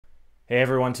Hey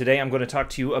everyone, today I'm going to talk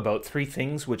to you about 3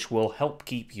 things which will help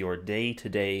keep your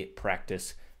day-to-day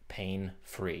practice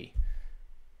pain-free.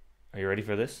 Are you ready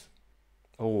for this?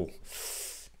 Oh.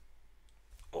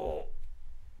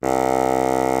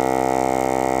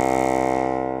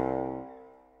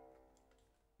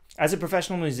 As a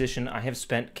professional musician, I have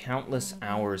spent countless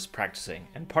hours practicing,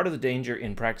 and part of the danger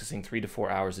in practicing 3 to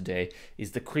 4 hours a day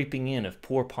is the creeping in of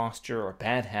poor posture or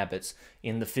bad habits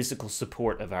in the physical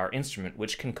support of our instrument,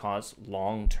 which can cause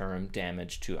long-term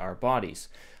damage to our bodies.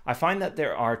 I find that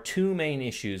there are 2 main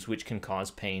issues which can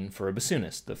cause pain for a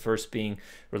bassoonist, the first being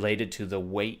related to the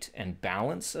weight and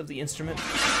balance of the instrument,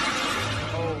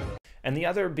 and the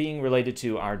other being related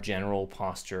to our general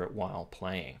posture while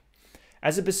playing.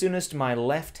 As a bassoonist, my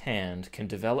left hand can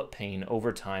develop pain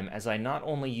over time as I not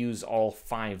only use all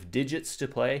 5 digits to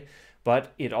play,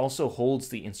 but it also holds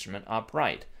the instrument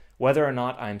upright. Whether or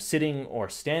not I'm sitting or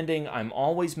standing, I'm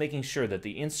always making sure that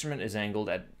the instrument is angled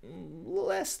at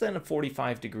less than a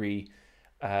 45 degree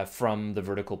from the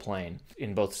vertical plane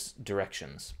in both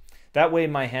directions. That way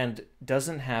my hand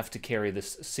doesn't have to carry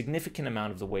this significant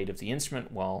amount of the weight of the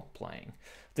instrument while playing.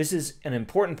 This is an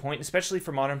important point, especially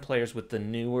for modern players with the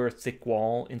newer thick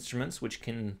wall instruments, which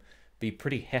can be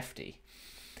pretty hefty.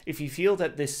 If you feel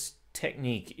that this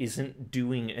technique isn't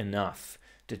doing enough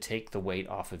to take the weight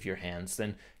off of your hands,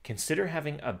 then consider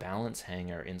having a balance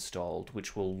hanger installed,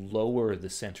 which will lower the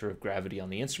center of gravity on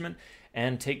the instrument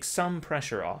and take some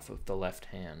pressure off of the left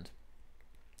hand.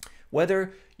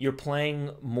 Whether you're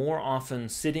playing more often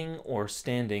sitting or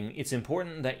standing, it's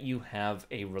important that you have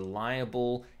a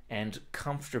reliable and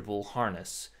comfortable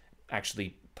harness,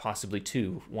 actually possibly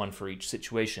 2, one for each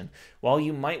situation. While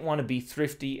you might want to be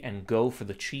thrifty and go for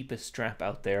the cheapest strap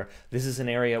out there, this is an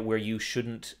area where you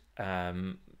shouldn't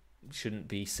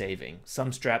be saving.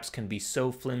 Some straps can be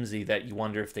so flimsy that you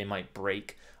wonder if they might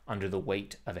break under the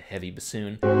weight of a heavy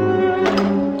bassoon.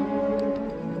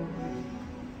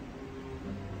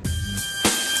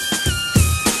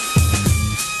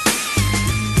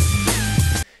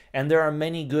 And there are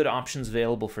many good options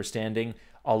available for standing.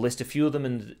 I'll list a few of them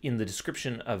in the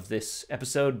description of this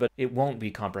episode, but it won't be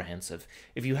comprehensive.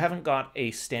 If you haven't got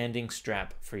a standing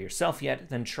strap for yourself yet,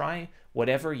 then try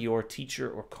whatever your teacher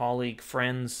or colleague,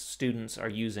 friends, students are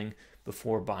using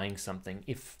before buying something,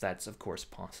 if that's of course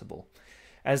possible.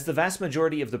 As the vast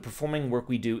majority of the performing work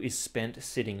we do is spent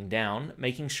sitting down,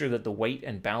 making sure that the weight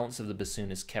and balance of the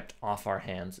bassoon is kept off our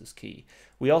hands is key.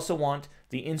 We also want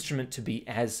the instrument to be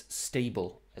as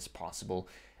stable as possible.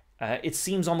 It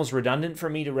seems almost redundant for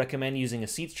me to recommend using a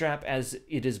seat strap, as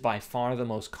it is by far the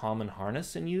most common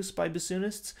harness in use by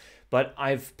bassoonists, but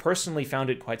I've personally found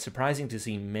it quite surprising to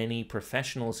see many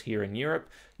professionals here in Europe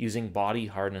using body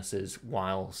harnesses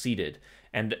while seated.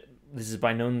 And this is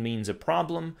by no means a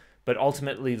problem, but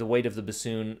ultimately the weight of the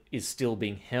bassoon is still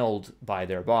being held by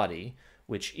their body,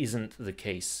 which isn't the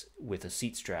case with a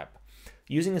seat strap.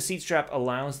 Using a seat strap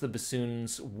allows the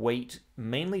bassoon's weight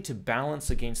mainly to balance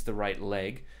against the right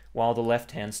leg, while the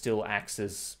left hand still acts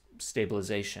as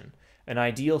stabilization. An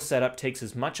ideal setup takes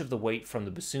as much of the weight from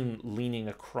the bassoon leaning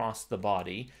across the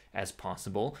body as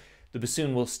possible. The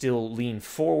bassoon will still lean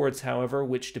forwards, however,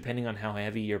 which, depending on how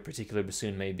heavy your particular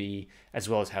bassoon may be, as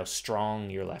well as how strong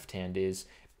your left hand is,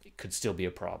 it could still be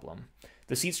a problem.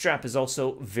 The seat strap is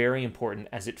also very important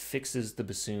as it fixes the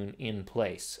bassoon in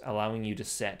place, allowing you to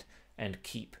set and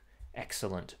keep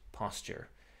excellent posture.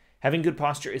 Having good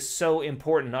posture is so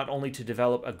important not only to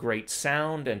develop a great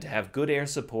sound and to have good air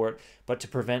support, but to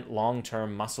prevent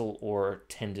long-term muscle or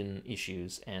tendon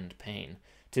issues and pain.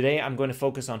 Today I'm going to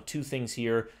focus on 2 things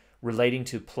here relating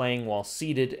to playing while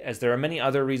seated, as there are many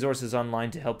other resources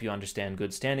online to help you understand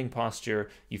good standing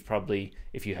posture. You've probably,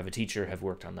 if you have a teacher, have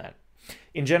worked on that.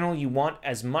 In general, you want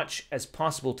as much as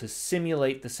possible to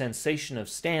simulate the sensation of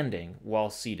standing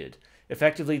while seated.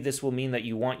 Effectively, this will mean that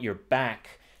you want your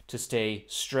back to stay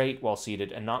straight while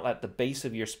seated and not let the base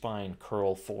of your spine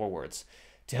curl forwards.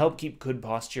 To help keep good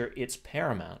posture, it's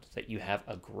paramount that you have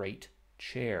a great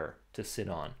chair to sit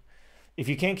on. If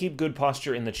you can't keep good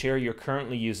posture in the chair you're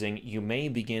currently using, you may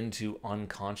begin to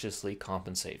unconsciously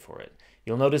compensate for it.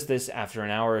 You'll notice this after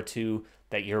an hour or 2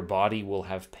 that your body will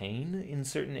have pain in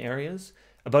certain areas.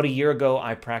 About a year ago,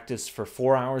 I practiced for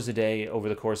 4 hours a day over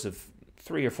the course of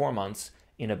 3 or 4 months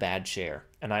in a bad chair,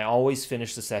 and I always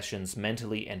finished the sessions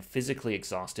mentally and physically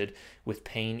exhausted with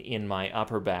pain in my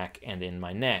upper back and in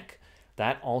my neck.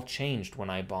 That all changed when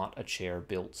I bought a chair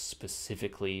built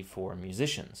specifically for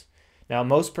musicians. Now,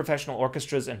 most professional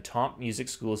orchestras and top music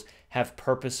schools have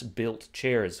purpose-built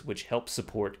chairs which help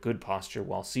support good posture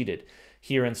while seated.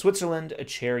 Here in Switzerland, a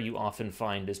chair you often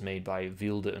find is made by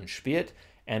Wilde und Spieth,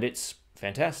 and it's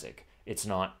fantastic. It's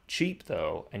not cheap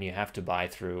though, and you have to buy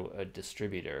through a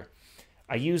distributor.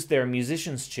 I used their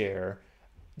musician's chair,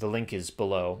 the link is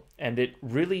below, and it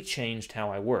really changed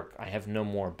how I work. I have no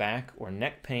more back or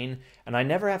neck pain, and I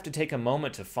never have to take a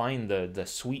moment to find the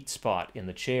sweet spot in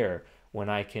the chair when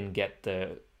I can get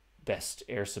the best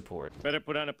air support. Better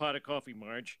put on a pot of coffee,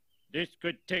 Marge. This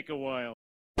could take a while.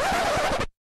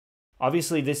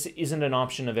 Obviously, this isn't an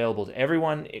option available to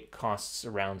everyone. It costs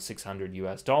around $600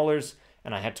 US,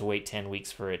 and I had to wait 10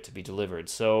 weeks for it to be delivered.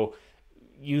 So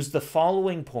use the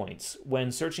following points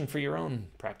when searching for your own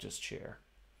practice chair.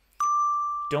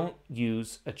 Don't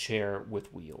use a chair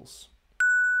with wheels.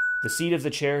 The seat of the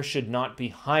chair should not be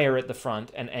higher at the front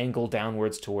and angle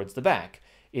downwards towards the back.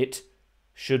 It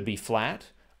should be flat,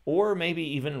 or maybe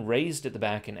even raised at the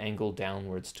back and angled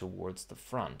downwards towards the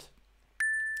front.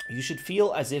 You should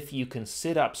feel as if you can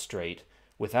sit up straight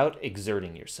without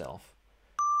exerting yourself.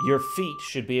 Your feet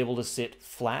should be able to sit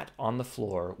flat on the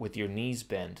floor with your knees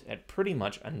bent at pretty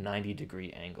much a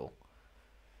 90-degree angle.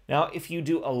 Now, if you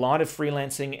do a lot of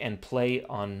freelancing and play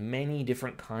on many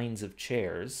different kinds of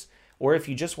chairs, or if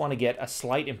you just want to get a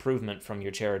slight improvement from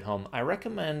your chair at home, I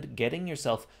recommend getting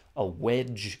yourself a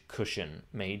wedge cushion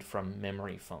made from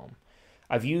memory foam.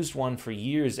 I've used one for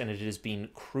years, and it has been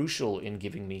crucial in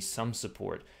giving me some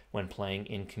support when playing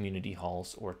in community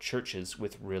halls or churches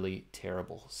with really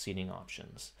terrible seating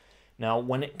options. Now,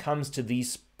 when it comes to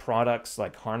these products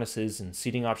like harnesses and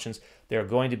seating options, there are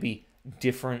going to be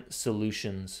different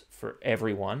solutions for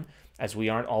everyone, as we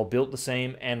aren't all built the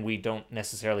same and we don't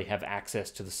necessarily have access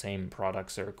to the same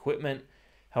products or equipment.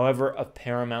 However, of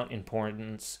paramount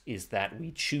importance is that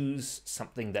we choose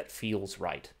something that feels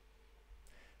right.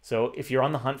 So if you're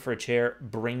on the hunt for a chair,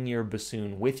 bring your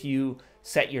bassoon with you,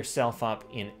 set yourself up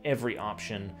in every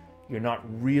option. You're not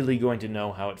really going to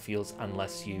know how it feels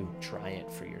unless you try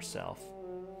it for yourself.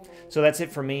 So that's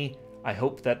it for me. I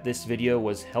hope that this video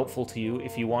was helpful to you.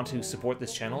 If you want to support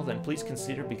this channel, then please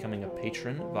consider becoming a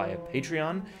patron via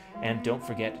Patreon. And don't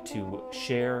forget to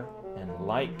share and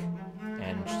like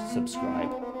and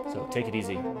subscribe. So take it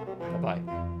easy. Bye-bye.